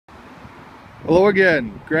Hello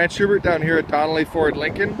again, Grant Schubert down here at Donnelly Ford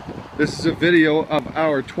Lincoln. This is a video of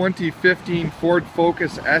our 2015 Ford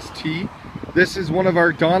Focus ST. This is one of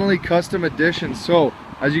our Donnelly custom editions. So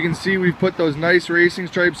as you can see, we've put those nice racing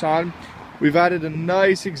stripes on. We've added a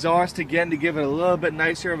nice exhaust again to give it a little bit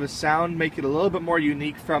nicer of a sound, make it a little bit more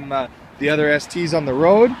unique from the other STs on the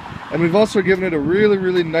road. And we've also given it a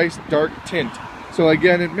really nice dark tint. So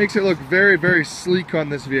again, it makes it look very sleek on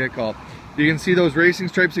this vehicle. You can see those racing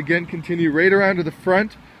stripes again continue right around to the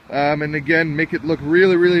front, and again make it look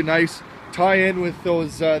really nice. Tie in with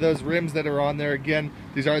those rims that are on there. Again,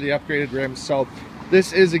 these are the upgraded rims. So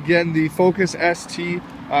this is again the Focus ST.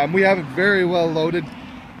 We have it very well loaded.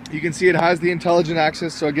 You can see it has the intelligent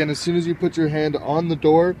access. So again, as soon as you put your hand on the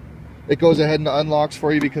door, it goes ahead and unlocks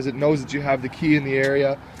for you because it knows that you have the key in the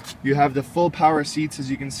area. You have the full power seats,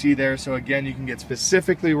 as you can see there, so again you can get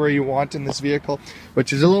specifically where you want in this vehicle,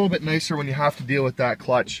 which is a little bit nicer when you have to deal with that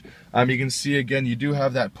clutch. You can see again you do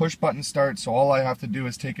have that push button start, so all I have to do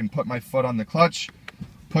is take and put my foot on the clutch,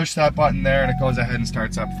 push that button there, and it goes ahead and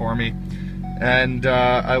starts up for me. And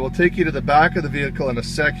I will take you to the back of the vehicle in a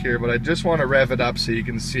sec here, but I just want to rev it up so you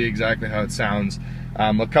can see exactly how it sounds.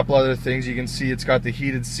 A couple other things, you can see it's got the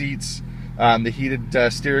heated seats, the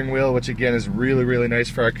heated steering wheel, which again is really nice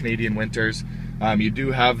for our Canadian winters. You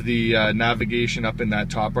do have the navigation up in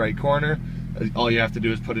that top right corner. All you have to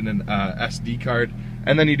do is put in an SD card,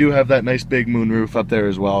 and then you do have that nice big moonroof up there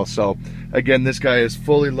as well. So again, this guy is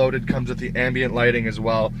fully loaded, comes with the ambient lighting as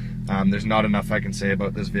well. There's not enough I can say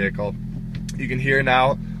about this vehicle. You can hear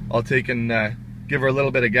now, I'll take and give her a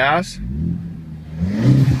little bit of gas.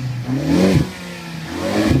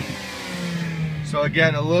 So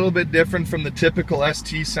again, a little bit different from the typical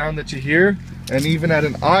ST sound that you hear, and even at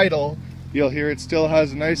an idle, you'll hear it still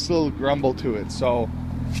has a nice little grumble to it. So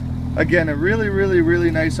again, a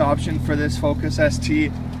really nice option for this Focus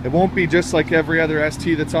ST. It won't be just like every other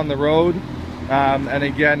ST that's on the road, and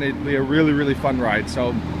again, it'll be a really fun ride. So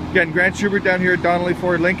again, Grant Schubert down here at Donnelly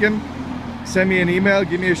Ford Lincoln. Send me an email,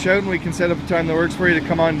 give me a shout, and we can set up a time that works for you to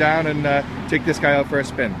come on down and take this guy out for a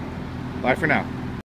spin. Bye for now.